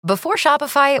Before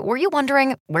Shopify, were you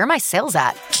wondering, where are my sales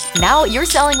at? Now you're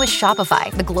selling with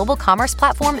Shopify, the global commerce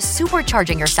platform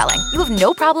supercharging your selling. You have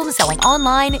no problem selling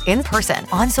online, in person,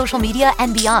 on social media,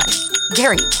 and beyond.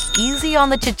 Gary, easy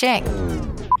on the cha-ching.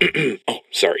 Oh,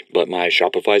 sorry, but my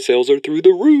Shopify sales are through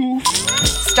the roof.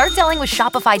 Start selling with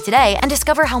Shopify today and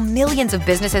discover how millions of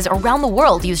businesses around the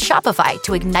world use Shopify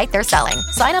to ignite their selling.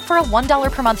 Sign up for a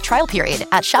 $1 per month trial period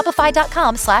at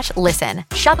shopify.com/listen.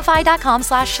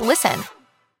 Shopify.com/listen.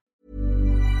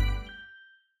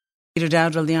 Peter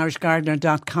Dowdall,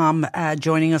 theirishgardener.com,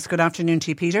 joining us. Good afternoon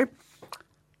to you, Peter.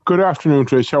 Good afternoon,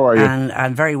 Trish. How are you?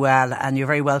 And very well, and you're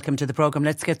very welcome to the programme.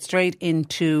 Let's get straight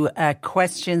into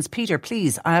questions. Peter,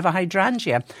 please, I have a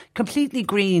hydrangea, completely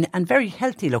green and very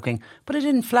healthy looking, but it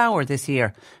didn't flower this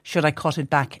year. Should I cut it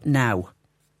back now?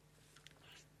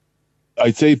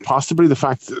 I'd say possibly the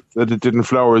fact that it didn't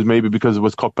flower is maybe because it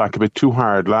was cut back a bit too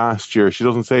hard last year. She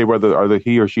doesn't say whether, or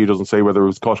he or she doesn't say whether it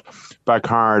was cut back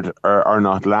hard or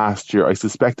not last year. I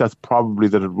suspect that's probably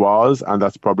that it was, and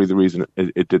that's probably the reason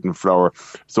it didn't flower.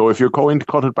 So if you're going to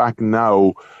cut it back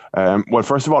now, well,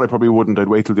 first of all, I probably wouldn't. I'd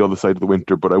wait till the other side of the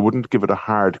winter, but I wouldn't give it a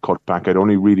hard cut back. I'd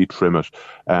only really trim it,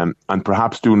 and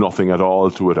perhaps do nothing at all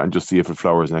to it and just see if it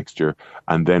flowers next year.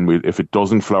 And then if it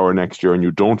doesn't flower next year and you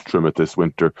don't trim it this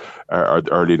winter or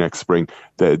early next spring,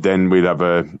 then we'd have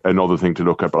another thing to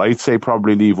look at. But I'd say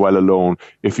probably leave well alone.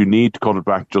 If you need to cut it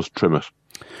back, just trim it.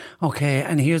 Okay,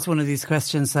 and here's one of these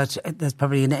questions that there's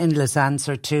probably an endless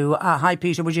answer to. Hi,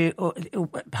 Peter.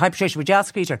 Hi, Patricia. Would you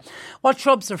ask Peter what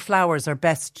shrubs or flowers are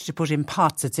best to put in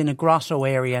pots? It's in a grotto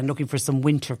area and looking for some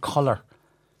winter colour.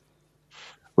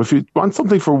 Well, if you want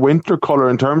something for winter colour,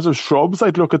 in terms of shrubs,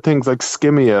 I'd look at things like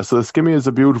skimmia. So the skimmia is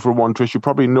a beautiful one, Trish. You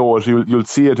probably know it. You'll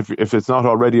see it if it's not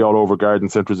already all over garden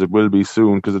centres. It will be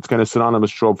soon because it's kind of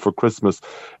synonymous shrub for Christmas.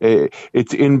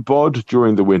 It's in bud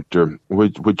during the winter,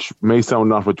 which may sound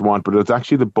not what you want, but it's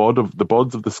actually the buds of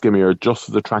the skimmia are just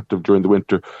as attractive during the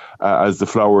winter as the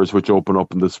flowers which open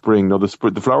up in the spring. Now the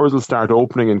flowers will start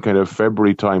opening in kind of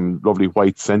February time, lovely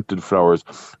white scented flowers.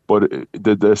 But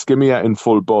the skimmia in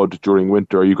full bud during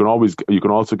winter, you can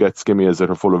also get skimmias that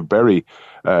are full of berry,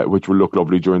 which will look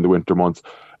lovely during the winter months.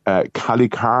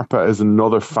 Calicarpa is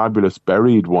another fabulous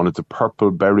berried one. It's a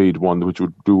purple berried one which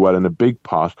would do well in a big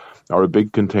pot or a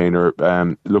big container.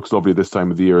 It looks lovely this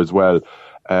time of the year as well.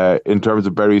 In terms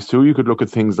of berries too, you could look at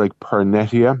things like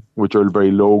Pernetia, which are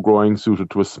very low growing,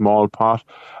 suited to a small pot.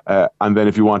 And then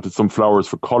if you wanted some flowers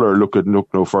for colour, look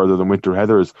no further than winter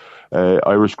heathers.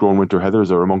 Irish grown winter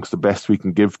heathers are amongst the best we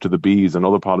can give to the bees and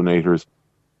other pollinators,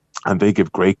 and they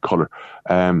give great colour.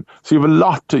 So you have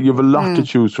a lot to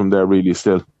choose from there really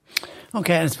still.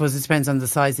 Okay, I suppose it depends on the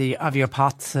size of your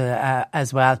pots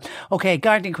as well. Okay,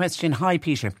 gardening question. Hi,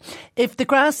 Peter. If the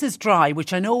grass is dry,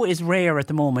 which I know is rare at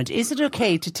the moment, is it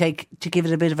okay to give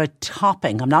it a bit of a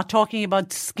topping? I'm not talking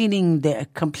about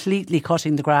completely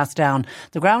cutting the grass down.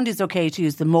 The ground is okay to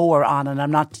use the mower on, and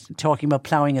I'm not talking about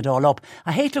ploughing it all up.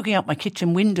 I hate looking out my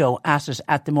kitchen window at it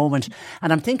at the moment,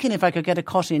 and I'm thinking if I could get a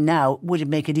cut in now, would it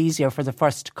make it easier for the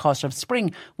first cut of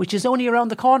spring, which is only around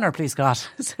the corner, please God,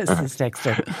 says this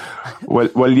texter.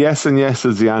 Well, yes and yes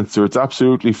is the answer. It's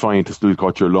absolutely fine to still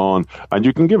cut your lawn, and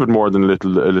you can give it more than a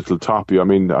little toppy. I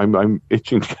mean, I'm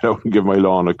itching to get out and give my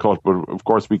lawn a cut, but of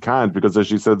course we can't because, as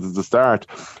she said at the start,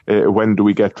 when do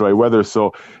we get dry weather?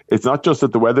 So it's not just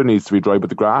that the weather needs to be dry, but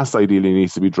the grass ideally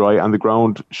needs to be dry, and the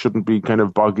ground shouldn't be kind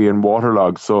of boggy and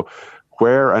waterlogged. So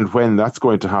where and when that's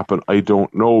going to happen, I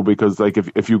don't know, because like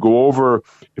if you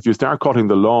start cutting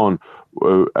the lawn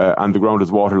and the ground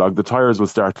is waterlogged, the tires will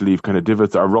start to leave kind of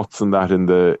divots or ruts and that in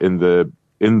the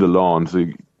lawn. So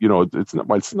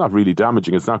it's not really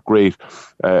damaging. It's not great.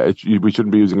 We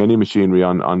shouldn't be using any machinery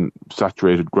on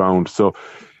saturated ground. So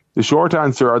the short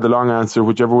answer or the long answer,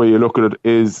 whichever way you look at it,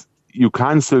 is you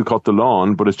can still cut the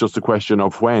lawn, but it's just a question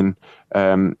of when.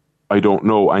 I don't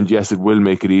know. And yes, it will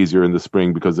make it easier in the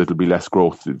spring because it'll be less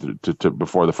growth to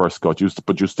before the first cut.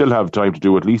 But you still have time to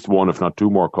do at least one, if not two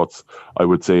more cuts, I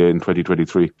would say, in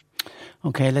 2023.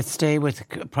 Okay, let's stay with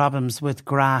problems with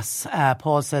grass.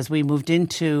 Paul says, we moved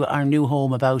into our new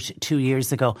home about 2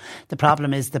 years ago. The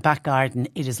problem is the back garden.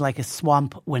 It is like a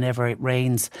swamp whenever it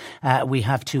rains. We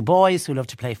have 2 boys who love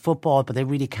to play football, but they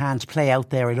really can't play out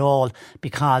there at all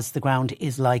because the ground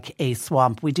is like a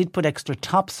swamp. We did put extra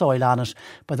topsoil on it,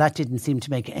 but that didn't seem to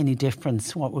make any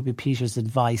difference. What would be Peter's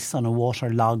advice on a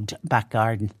waterlogged back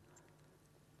garden?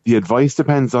 The advice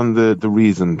depends on the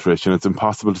reason, Trish, and it's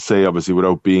impossible to say, obviously,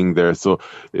 without being there. So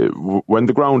when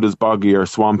the ground is boggy or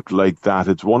swamped like that,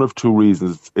 it's one of 2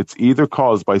 reasons. It's either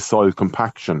caused by soil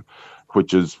compaction,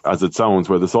 which is, as it sounds,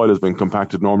 where the soil has been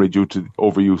compacted normally due to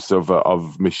overuse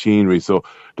of machinery. So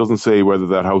it doesn't say whether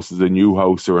that house is a new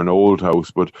house or an old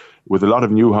house, but with a lot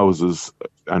of new houses,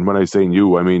 and when I say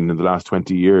new, I mean in the last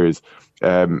 20 years,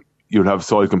 you'll have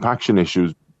soil compaction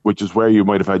issues, which is where you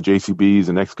might have had JCBs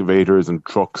and excavators and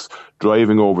trucks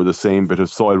driving over the same bit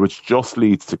of soil, which just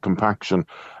leads to compaction.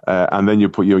 And then you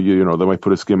put, you know, they might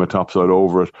put a skim of topsoil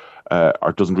over it, or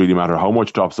it doesn't really matter how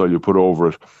much topsoil you put over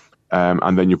it.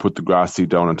 And then you put the grass seed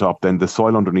down on top. Then the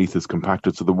soil underneath is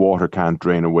compacted, so the water can't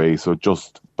drain away. So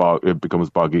it becomes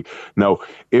boggy. Now,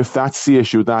 if that's the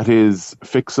issue, that is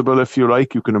fixable, if you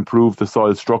like. You can improve the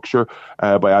soil structure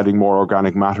by adding more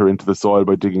organic matter into the soil,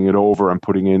 by digging it over and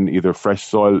putting in either fresh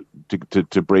soil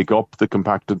to break up the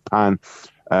compacted pan,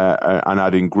 and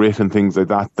adding grit and things like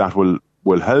that. That will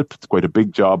help. It's quite a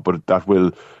big job, but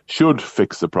should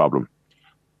fix the problem.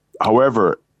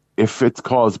 However, if it's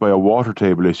caused by a water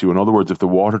table issue, in other words, if the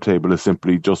water table is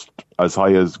simply just as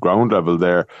high as ground level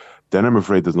there, then I'm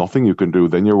afraid there's nothing you can do.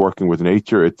 Then you're working with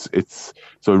nature.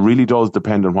 So it really does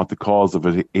depend on what the cause of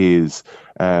it is.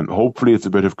 Hopefully it's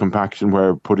a bit of compaction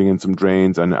where putting in some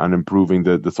drains and improving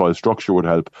the soil structure would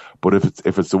help. But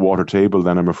if it's the water table,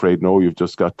 then I'm afraid no, you've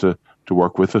just got to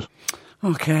work with it.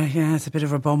 Okay, yeah, it's a bit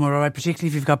of a bummer, all right, particularly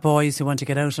if you've got boys who want to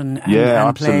get out and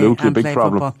absolutely, play, and big play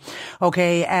problem. football.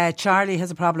 Okay, Charlie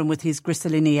has a problem with his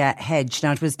Gristalinia hedge.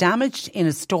 Now, it was damaged in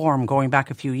a storm going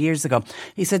back a few years ago.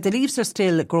 He said the leaves are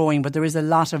still growing, but there is a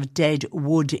lot of dead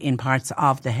wood in parts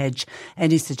of the hedge.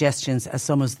 Any suggestions, as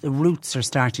some of the roots are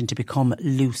starting to become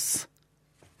loose?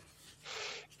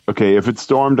 Okay, if it's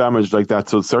storm damage like that,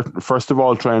 so first of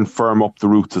all, try and firm up the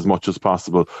roots as much as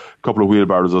possible. A couple of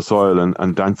wheelbarrows of soil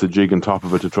and dance a jig on top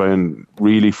of it to try and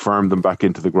really firm them back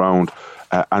into the ground,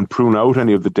 and prune out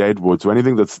any of the dead wood. So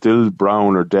anything that's still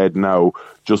brown or dead now,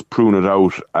 just prune it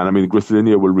out. And I mean,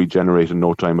 Gristalinia will regenerate in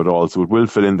no time at all, so it will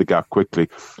fill in the gap quickly.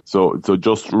 So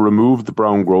just remove the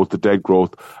brown growth, the dead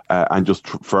growth, and just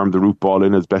firm the root ball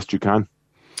in as best you can.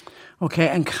 Okay,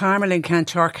 and Carmel in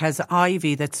Kanturk has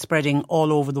ivy that's spreading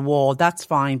all over the wall. That's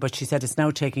fine, but she said it's now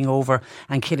taking over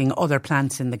and killing other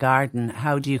plants in the garden.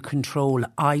 How do you control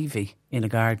ivy in a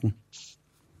garden?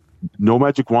 No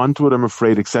magic wand to it, I'm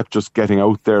afraid, except just getting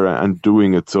out there and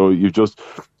doing it. So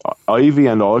ivy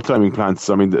and all climbing plants,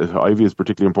 I mean, the ivy is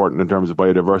particularly important in terms of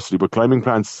biodiversity, but climbing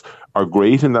plants are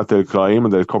great in that they'll climb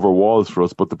and they'll cover walls for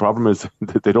us. But the problem is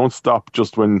that they don't stop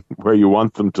just where you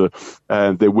want them to.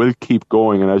 They will keep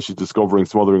going. And as she's discovering,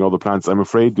 smothering other plants, I'm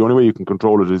afraid the only way you can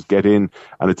control it is get in.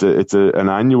 And it's an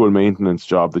annual maintenance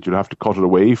job that you'll have to cut it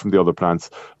away from the other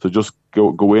plants. So just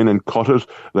go in and cut it.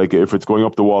 Like if it's going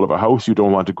up the wall of a house, you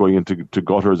don't want it going into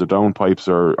gutters or downpipes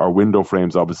or window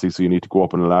frames, obviously. So you need to go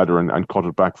up on a ladder and cut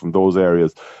it back from those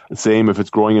areas. Same if it's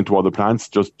growing into other plants,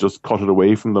 just cut it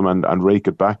away from them and rake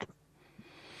it back.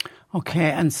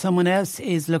 Okay, and someone else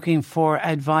is looking for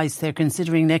advice. They're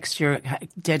considering next year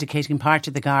dedicating part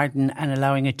of the garden and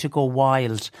allowing it to go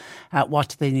wild. What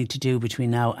do they need to do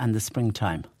between now and the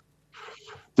springtime?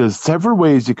 There's several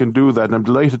ways you can do that, and I'm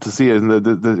delighted to see it, and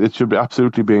it should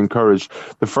absolutely be encouraged.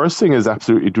 The first thing is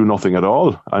absolutely do nothing at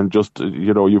all, and just,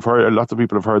 you've heard, lots of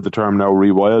people have heard the term now,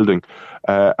 rewilding,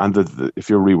 and if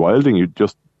you're rewilding, you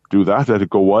just do that, let it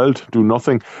go wild, do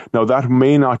nothing. Now, that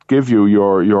may not give you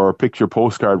your picture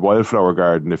postcard wildflower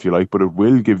garden, if you like, but it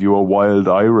will give you a wild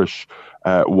Irish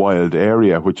wild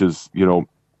area, which is,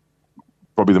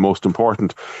 probably the most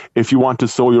important. If you want to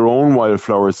sow your own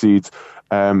wildflower seeds,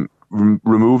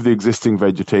 remove the existing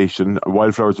vegetation.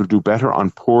 Wildflowers will do better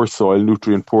on poor soil,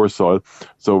 nutrient poor soil.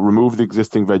 So remove the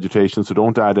existing vegetation. So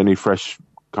don't add any fresh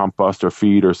compost or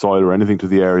feed or soil or anything to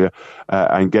the area,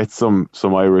 and get some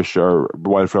Irish or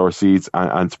wildflower seeds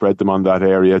and spread them on that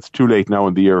area. It's too late now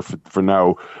in the year for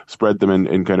now. Spread them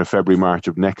in kind of February, March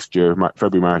of next year,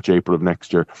 April of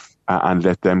next year, and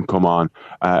let them come on.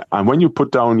 And when you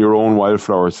put down your own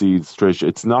wildflower seeds, Trish,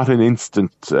 it's not an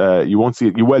instant. You won't see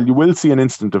it. You will see an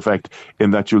instant effect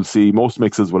in that you'll see most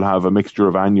mixes will have a mixture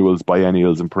of annuals,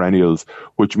 biennials, and perennials,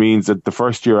 which means that the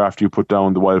first year after you put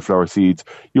down the wildflower seeds,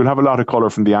 you'll have a lot of colour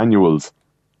from the annuals,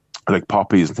 like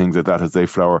poppies and things like that as they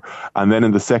flower. And then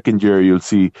in the second year, you'll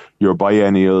see your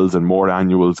biennials and more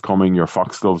annuals coming. Your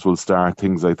foxgloves will start,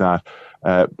 things like that.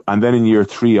 And then in year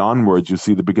 3 onwards, you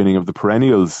see the beginning of the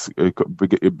perennials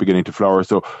beginning to flower.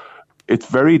 So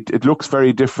it looks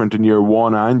very different in year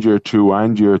 1 and year 2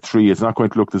 and year 3. It's not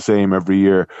going to look the same every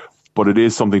year. But it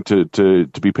is something to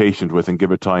be patient with and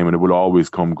give it time, and it will always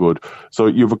come good. So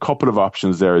you have a couple of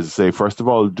options there, as I say. First of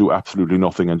all, do absolutely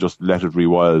nothing and just let it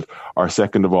rewild. Or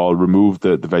second of all, remove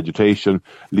the vegetation,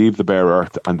 leave the bare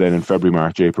earth, and then in February,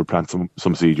 March, April, plant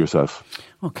some seed yourself.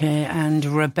 Okay, and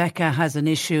Rebecca has an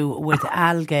issue with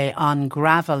algae on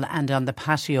gravel and on the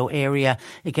patio area.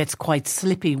 It gets quite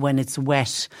slippy when it's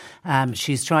wet.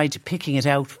 She's tried picking it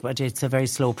out, but it's a very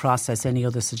slow process. Any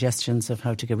other suggestions of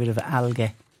how to get rid of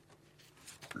algae?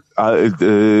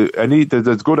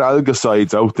 There's good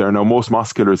algicides out there now. Most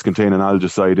moss killers contain an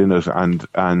algicide in it, and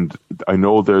I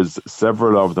know there's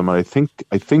several of them. And I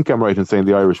think I'm right in saying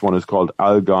the Irish one is called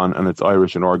Algon, and it's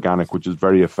Irish and organic, which is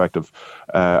very effective.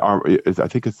 I'm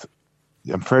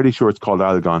fairly sure it's called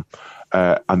Algon.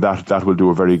 And that will do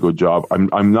a very good job.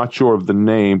 I'm not sure of the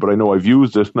name, but I know I've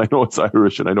used it, and I know it's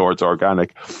Irish, and I know it's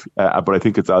organic. But I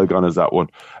think it's Algon is that one,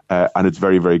 and it's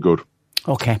very, very good.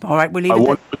 Okay, all right, we'll leave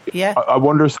it there. I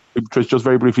wonder, Trish, just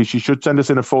very briefly, she should send us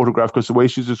in a photograph, because the way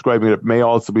she's describing it may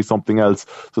also be something else.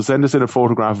 So send us in a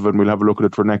photograph of it and we'll have a look at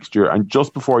it for next year. And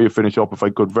just before you finish up, if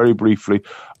I could very briefly,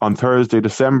 on Thursday,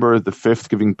 December the 5th,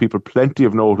 giving people plenty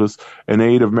of notice, in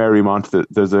aid of Marymount,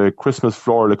 there's a Christmas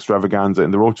floral extravaganza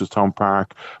in the Rochestown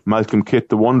Park. Malcolm Kitt,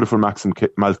 the wonderful Malcolm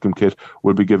Kitt,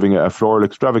 will be giving a floral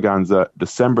extravaganza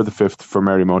December the 5th for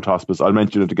Marymount Hospice. I'll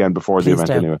mention it again before the event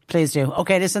anyway. Please do.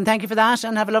 Okay, listen, thank you for that,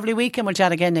 and have a lovely week, and we'll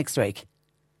chat again next week.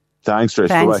 Thanks, Trish.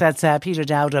 Thanks. Bye-bye. That's Peter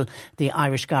Dowdall, the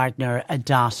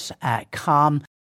IrishGardener.com.